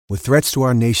With threats to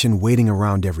our nation waiting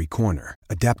around every corner,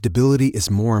 adaptability is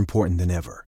more important than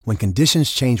ever. When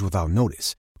conditions change without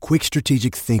notice, quick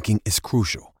strategic thinking is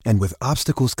crucial. And with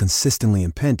obstacles consistently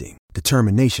impending,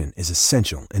 determination is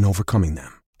essential in overcoming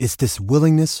them. It's this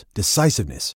willingness,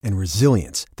 decisiveness, and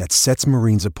resilience that sets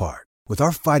Marines apart. With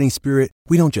our fighting spirit,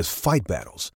 we don't just fight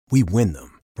battles, we win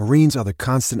them. Marines are the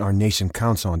constant our nation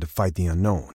counts on to fight the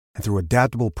unknown. And through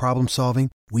adaptable problem solving,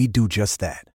 we do just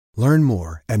that. Learn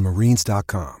more at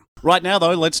marines.com. Right now,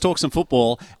 though, let's talk some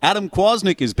football. Adam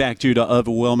Kwasnik is back due to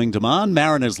overwhelming demand.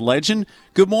 Mariners legend.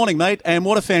 Good morning, mate. And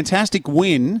what a fantastic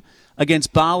win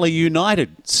against Bali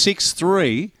United.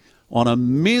 6-3 on a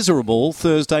miserable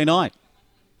Thursday night.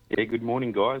 Yeah, good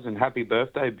morning, guys, and happy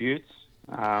birthday, Butts.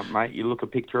 Mate, you look a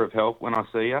picture of health when I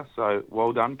see you, so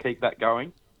well done. Keep that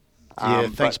going.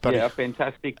 Thanks, buddy. Yeah, a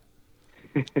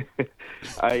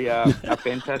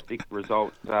fantastic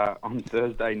result on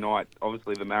Thursday night.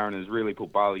 Obviously, the Mariners really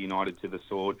put Bali United to the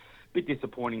sword. Bit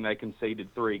disappointing they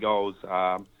conceded 3 goals,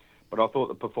 but I thought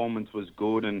the performance was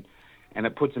good, and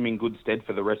it puts them in good stead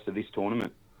for the rest of this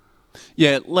tournament.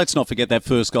 Yeah, let's not forget that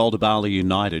first goal to Bali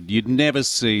United. You'd never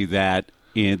see that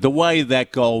in the way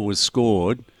that goal was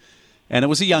scored. And it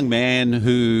was a young man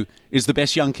who is the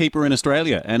best young keeper in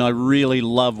Australia. And I really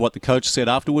love what the coach said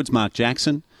afterwards, Mark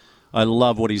Jackson. I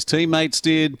love what his teammates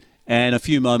did. And a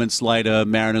few moments later,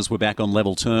 Mariners were back on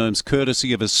level terms,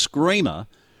 courtesy of a screamer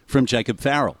from Jacob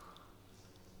Farrell.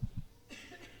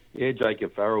 Yeah,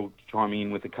 Jacob Farrell chiming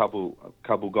in with a couple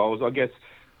goals. I guess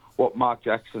what Mark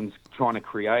Jackson's trying to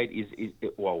create is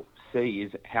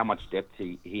how much depth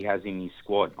he has in his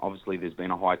squad. Obviously, there's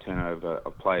been a high turnover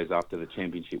of players after the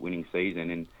championship-winning season,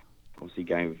 and obviously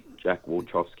gave Jack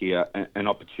Wardchowski an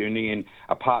opportunity. And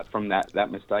apart from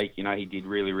that mistake, he did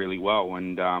really, really well.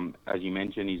 And as you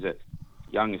mentioned, he's a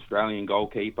young Australian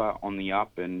goalkeeper on the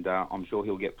up, and I'm sure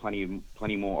he'll get plenty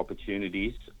more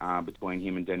opportunities between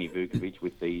him and Danny Vukovic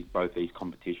with both these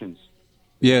competitions.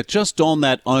 Yeah, just on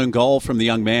that own goal from the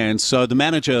young man. So the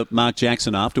manager, Mark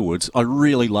Jackson, afterwards, I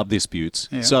really love this, Butts.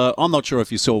 Yeah. So I'm not sure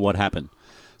if you saw what happened.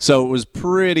 So it was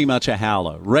pretty much a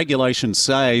howler. Regulation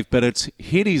save, but it's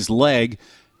hit his leg,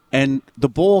 and the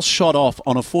ball shot off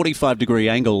on a 45-degree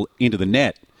angle into the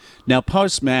net. Now,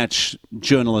 post-match,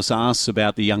 journalists asked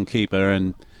about the young keeper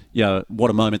and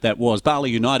what a moment that was. Bali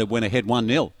United went ahead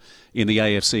 1-0 in the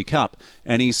AFC Cup.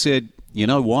 And he said, you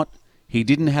know what? He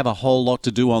didn't have a whole lot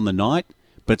to do on the night,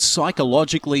 but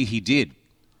psychologically he did.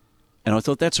 And I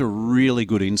thought that's a really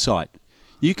good insight.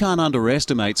 You can't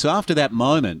underestimate. So after that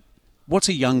moment, what's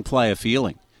a young player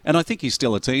feeling? And I think he's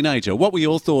still a teenager. What were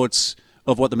your thoughts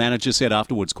of what the manager said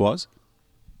afterwards, Quaz?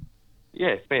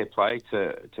 Yeah, fair play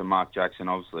to Mark Jackson,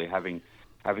 obviously having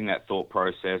that thought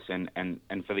process and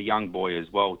for the young boy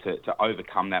as well to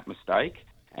overcome that mistake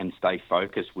and stay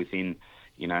focused within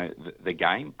the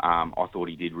game. I thought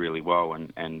he did really well,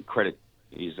 and credit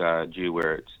is due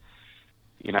where it's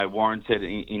warranted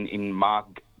in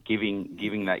Mark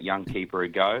giving that young keeper a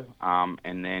go,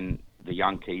 and then the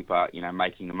young keeper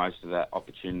making the most of that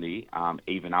opportunity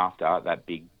even after that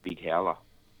big howler.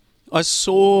 I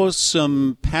saw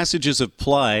some passages of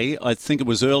play, I think it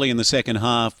was early in the second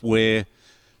half, where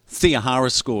Thea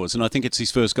Harris scores, and I think it's his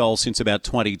first goal since about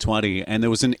 2020, and there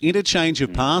was an interchange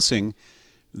of passing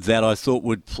that I thought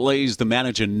would please the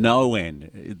manager no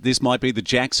end. This might be the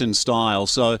Jackson style.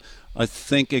 So I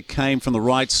think it came from the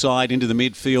right side into the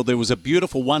midfield. There was a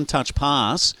beautiful one-touch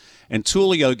pass, and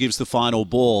Tulio gives the final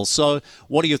ball. So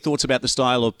what are your thoughts about the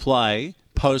style of play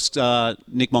post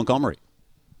Nick Montgomery?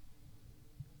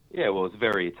 Yeah, well, it's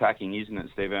very attacking, isn't it,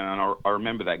 Stephen? And I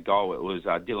remember that goal. It was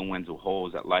Dylan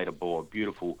Wenzel-Hall's that later ball, a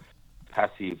beautiful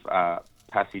passage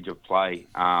of play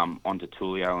onto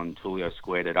Tulio, and Tulio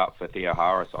squared it up for Thea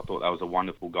Harris. I thought that was a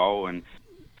wonderful goal, and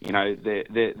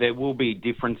there will be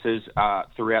differences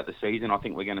throughout the season. I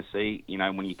think we're going to see,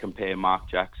 when you compare Mark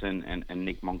Jackson and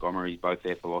Nick Montgomery, both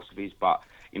their philosophies, but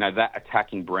that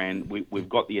attacking brand, we've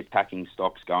got the attacking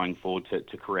stocks going forward to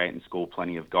create and score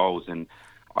plenty of goals, and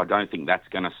I don't think that's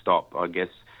going to stop. I guess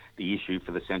the issue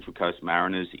for the Central Coast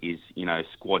Mariners is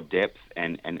squad depth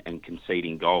and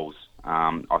conceding goals.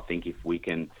 I think if we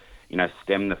can,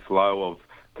 stem the flow of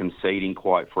conceding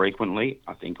quite frequently,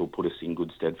 I think it'll put us in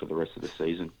good stead for the rest of the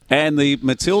season. And the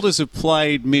Matildas have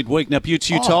played midweek. Now, Butts,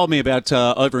 you told me about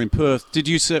over in Perth. Did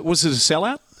you say, was it a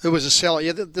sellout? It was a sellout.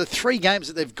 Yeah, the 3 games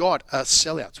that they've got are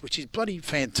sellouts, which is bloody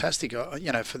fantastic, for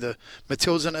the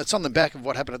Matildas. And it's on the back of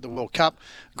what happened at the World Cup.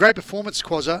 Great performance,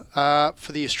 Quazza,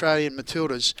 for the Australian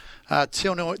Matildas.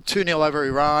 2-0 over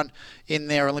Iran in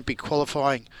their Olympic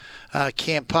qualifying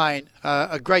campaign.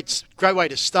 A great way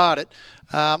to start it.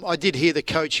 I did hear the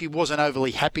coach, he wasn't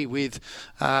overly happy with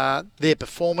their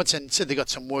performance and said they got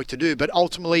some work to do. But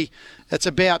ultimately, it's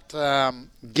about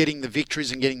getting the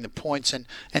victories and getting the points and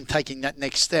taking that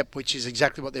next step, which is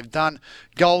exactly what they've done.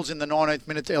 Goals in the 19th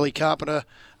minute to Ellie Carpenter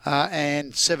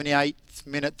and 78th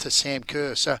minute to Sam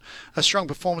Kerr. So a strong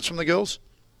performance from the girls.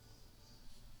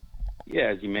 Yeah,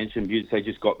 as you mentioned, Butts, they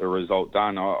just got the result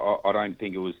done. I don't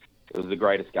think it was the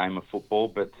greatest game of football,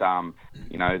 but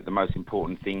the most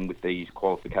important thing with these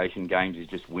qualification games is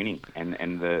just winning, and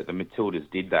the Matildas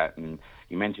did that. And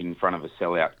you mentioned in front of a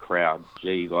sellout crowd.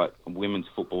 Gee, like women's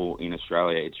football in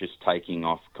Australia, it's just taking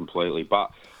off completely.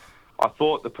 But I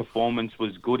thought the performance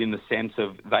was good in the sense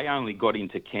of they only got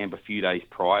into camp a few days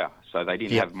prior, so they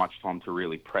didn't have much time to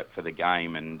really prep for the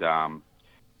game. And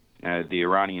the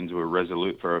Iranians were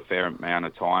resolute for a fair amount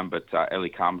of time, but Ellie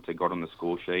Carpenter got on the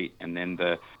score sheet, and then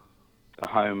the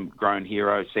homegrown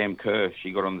hero, Sam Kerr, she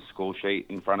got on the score sheet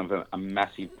in front of a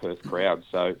massive Perth crowd.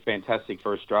 So fantastic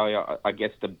for Australia. I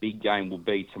guess the big game will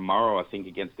be tomorrow, I think,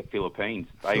 against the Philippines.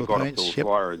 They got off to a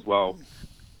flyer as well.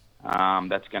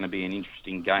 That's going to be an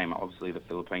interesting game. Obviously, the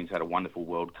Philippines had a wonderful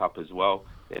World Cup as well,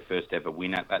 their first ever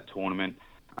win at that tournament.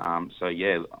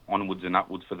 Onwards and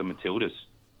upwards for the Matildas.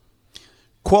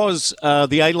 Quaz,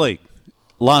 the A-League.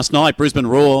 Last night, Brisbane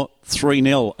Roar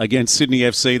 3-0 against Sydney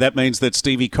FC. That means that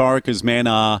Stevie Corica's men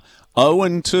are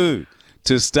 0-2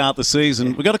 to start the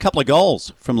season. We got a couple of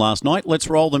goals from last night. Let's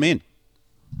roll them in.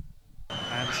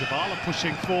 And Zabala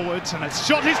pushing forwards, and it's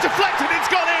shot is deflected. It's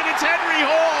gone in. It's Henry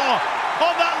Hoare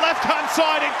on that left-hand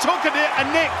side. It took a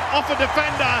nick off a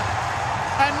defender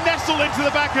and nestled into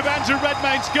the back of Andrew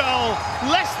Redmayne's goal.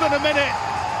 Less than a minute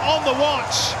on the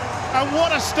watch. And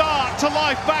what a start to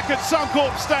life back at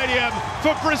Suncorp Stadium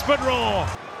for Brisbane Roar.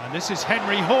 And this is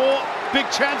Henry Hoare. Big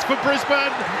chance for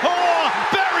Brisbane. Hoare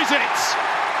buries it.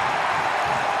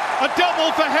 A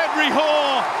double for Henry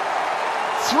Hoare.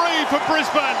 3 for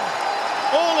Brisbane.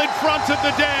 All in front of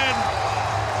the Den.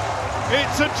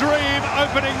 It's a dream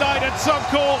opening night at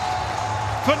Suncorp.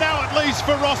 For now at least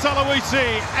for Ross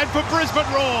Aloisi and for Brisbane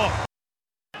Roar.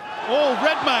 Oh,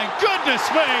 Redmayne, goodness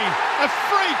me. A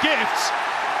free gift.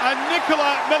 And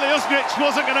Nikola Miliusnic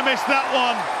wasn't going to miss that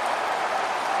one.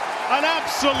 An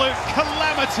absolute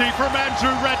calamity from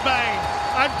Andrew Redmayne.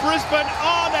 And Brisbane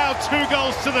are now 2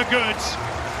 goals to the good.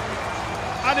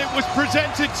 And it was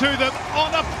presented to them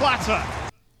on a platter.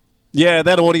 Yeah,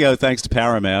 that audio thanks to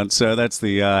Paramount. So that's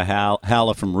the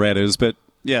howler from Redders. But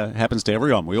yeah, it happens to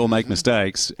everyone. We all make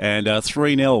mistakes. And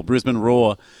 3-0, Brisbane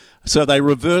Roar. So they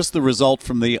reversed the result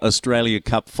from the Australia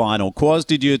Cup final. Quaz,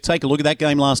 did you take a look at that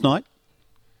game last night?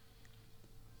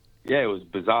 Yeah, it was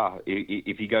bizarre.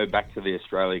 If you go back to the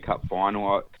Australia Cup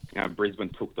final, Brisbane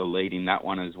took the lead in that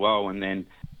one as well, and then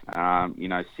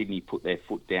Sydney put their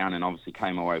foot down and obviously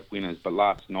came away with winners. But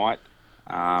last night,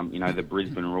 the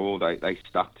Brisbane Roar, they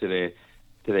stuck to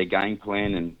their game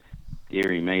plan, and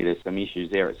dearie me, there's some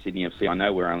issues there at Sydney FC. I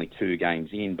know we're only 2 games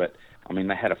in, but I mean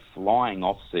they had a flying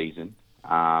off season.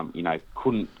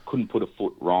 Couldn't put a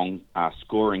foot wrong,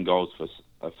 scoring goals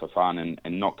for fun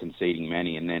and not conceding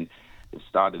many, and then it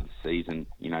started the season,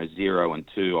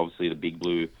 0-2. Obviously, the Big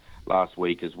Blue last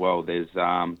week as well. There's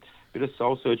a bit of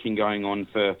soul searching going on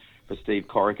for Steve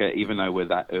Corica, even though we're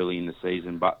that early in the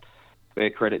season. But fair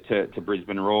credit to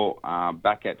Brisbane Roar,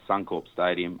 back at Suncorp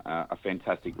Stadium, a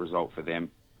fantastic result for them.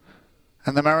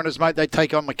 And the Mariners, mate, they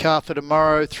take on Macarthur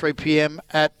tomorrow, 3 p.m.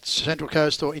 at Central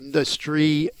Coast or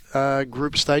Industry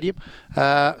Group Stadium.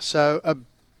 So an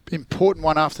important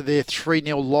one after their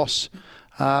 3-0 loss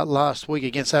last week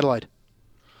against Adelaide.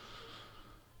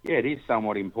 Yeah, it is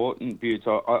somewhat important, Butts.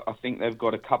 I think they've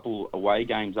got a couple away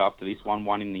games after this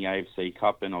one in the AFC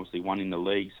Cup and obviously one in the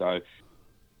league. So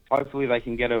hopefully they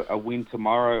can get a win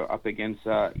tomorrow up against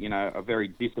a very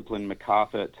disciplined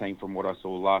Macarthur team from what I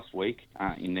saw last week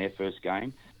in their first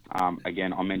game.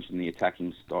 Again, I mentioned the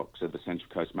attacking stocks of the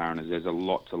Central Coast Mariners. There's a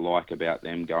lot to like about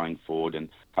them going forward, and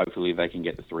hopefully they can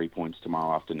get the 3 points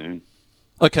tomorrow afternoon.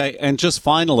 Okay, and just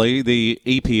finally, the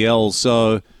EPL.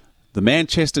 So the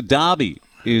Manchester Derby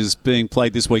is being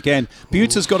played this weekend.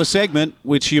 Butts has got a segment,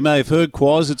 which you may have heard,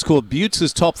 Quaz. It's called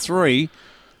Butts' Top 3.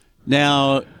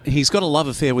 Now, he's got a love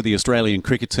affair with the Australian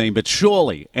cricket team, but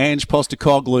surely Ange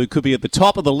Postecoglou could be at the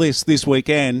top of the list this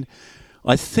weekend.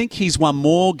 I think he's won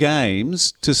more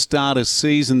games to start a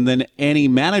season than any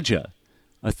manager.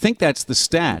 I think that's the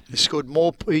stat. He's got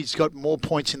more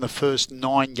points in the first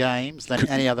 9 games than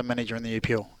any other manager in the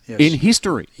EPL. Yes. In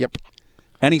history? Yep.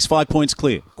 And he's 5 points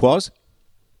clear. Quaz?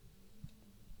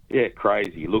 Yeah,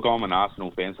 crazy. Look, I'm an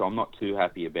Arsenal fan, so I'm not too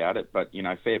happy about it. But,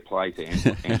 fair play to Ange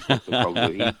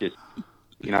Postecoglou. He's just,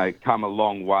 come a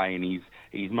long way, and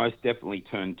he's most definitely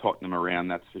turned Tottenham around,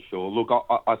 that's for sure. Look,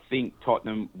 I think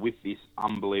Tottenham, with this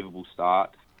unbelievable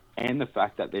start and the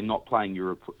fact that they're not playing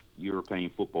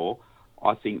European football,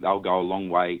 I think they'll go a long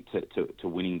way to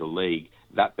winning the league.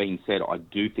 That being said, I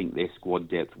do think their squad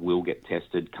depth will get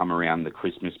tested come around the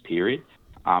Christmas period.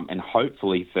 And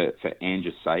hopefully for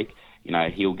Ange's sake,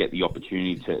 he'll get the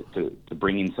opportunity to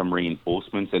bring in some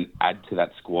reinforcements and add to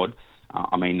that squad.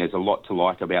 There's a lot to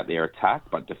like about their attack,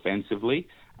 but defensively,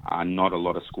 not a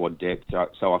lot of squad depth.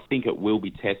 So I think it will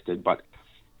be tested, but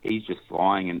he's just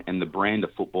flying, and the brand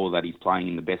of football that he's playing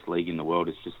in the best league in the world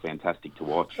is just fantastic to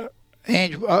watch.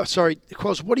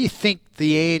 Quaz, what do you think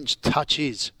the Ange touch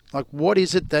is? Like, what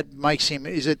is it that makes him?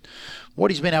 Is it what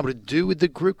he's been able to do with the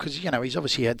group? Because he's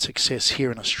obviously had success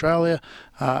here in Australia,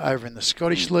 over in the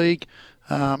Scottish League.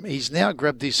 He's now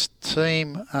grabbed this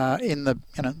team in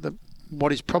the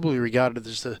what is probably regarded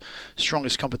as the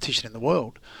strongest competition in the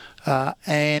world,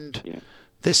 and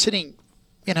they're sitting,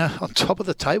 on top of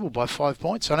the table by 5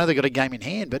 points. I know they've got a game in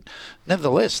hand, but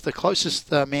nevertheless, the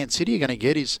closest Man City are going to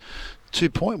get is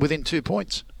within 2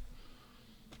 points.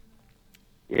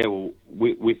 Yeah, well,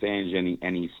 with Ange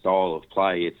and his style of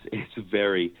play, it's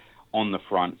very on the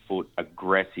front foot,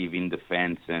 aggressive in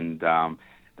defence, and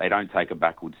they don't take a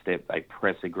backward step. They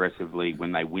press aggressively.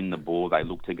 When they win the ball, they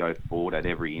look to go forward at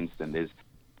every instant. There's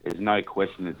no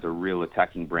question it's a real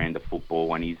attacking brand of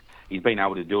football, and he's been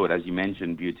able to do it, as you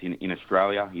mentioned, Butts, in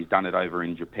Australia. He's done it over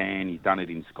in Japan. He's done it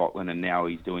in Scotland, and now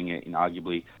he's doing it in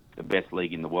arguably the best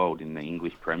league in the world, in the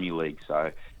English Premier League.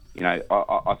 So,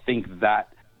 I think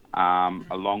that,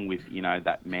 along with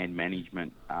that man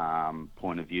management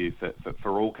point of view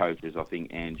for all coaches, I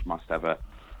think Ange must have a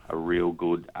real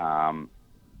good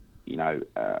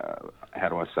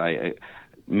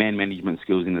man management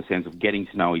skills, in the sense of getting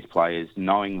to know his players,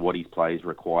 knowing what his players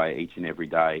require each and every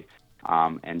day,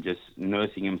 and just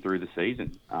nursing him through the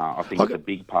season. I think it's a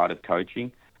big part of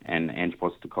coaching, and Ange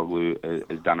Postecoglou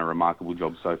has done a remarkable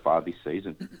job so far this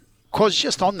season. Because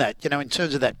just on that, in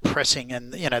terms of that pressing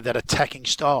and, that attacking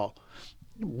style,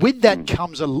 with that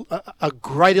comes a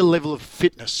greater level of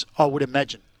fitness, I would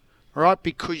imagine, right?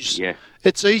 Because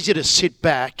it's easier to sit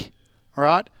back,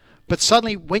 right? But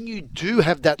suddenly when you do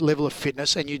have that level of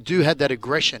fitness and you do have that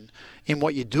aggression in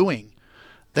what you're doing,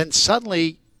 then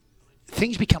suddenly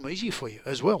things become easier for you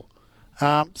as well.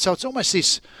 So it's almost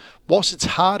this, whilst it's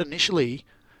hard initially,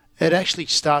 it actually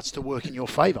starts to work in your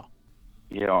favour.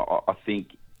 Yeah, I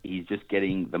think he's just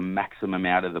getting the maximum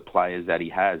out of the players that he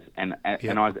has. And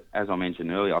as I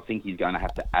mentioned earlier, I think he's going to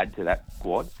have to add to that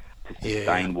squad to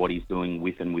sustain what he's doing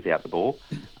with and without the ball.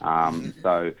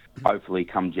 So hopefully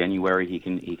come January he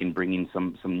can bring in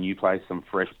some new players, some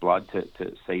fresh blood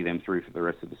to see them through for the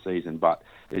rest of the season. But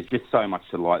there's just so much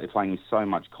to like. They're playing with so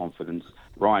much confidence.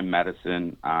 Ryan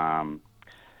Maddison,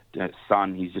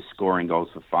 Son, he's just scoring goals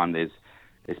for fun. There's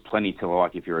plenty to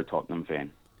like if you're a Tottenham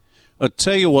fan. I'll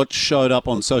tell you what showed up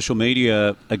on social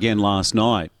media again last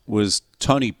night was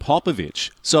Tony Popovich.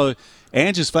 So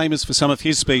Ange is famous for some of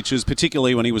his speeches,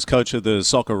 particularly when he was coach of the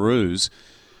Socceroos.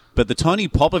 But the Tony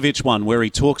Popovich one where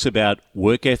he talks about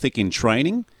work ethic in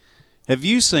training, have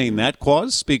you seen that,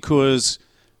 Quaz? Because,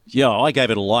 I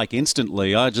gave it a like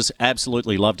instantly. I just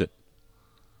absolutely loved it.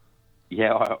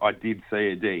 Yeah, I did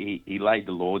see it. He laid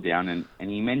the law down, and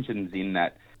he mentions in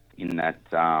that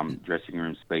dressing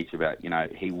room speech about,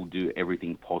 he will do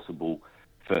everything possible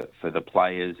for the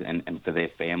players and for their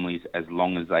families, as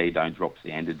long as they don't drop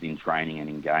standards in training and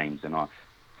in games. And I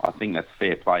think that's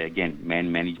fair play. Again,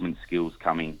 man management skills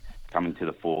coming to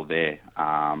the fore there.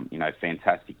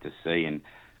 Fantastic to see. And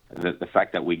the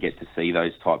fact that we get to see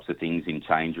those types of things in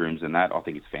change rooms and that, I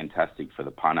think it's fantastic for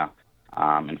the punter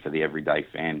and for the everyday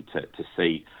fan to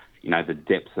see, the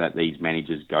depths that these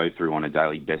managers go through on a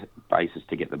daily basis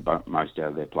to get the most out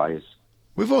of their players.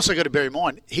 We've also got to bear in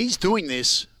mind, he's doing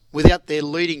this without their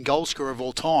leading goal scorer of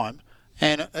all time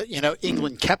and,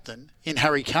 England captain in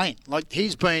Harry Kane. Like,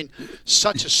 he's been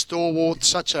such a stalwart,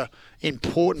 such a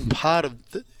important part of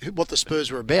what the Spurs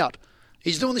were about.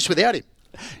 He's doing this without him.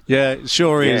 Yeah, it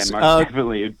sure is. Most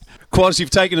definitely. Quaz, you've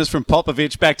taken us from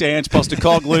Popovich back to Ange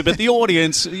Postecoglou, but the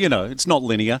audience, it's not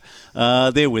linear.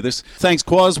 They're with us. Thanks,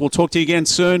 Quaz. We'll talk to you again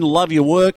soon. Love your work.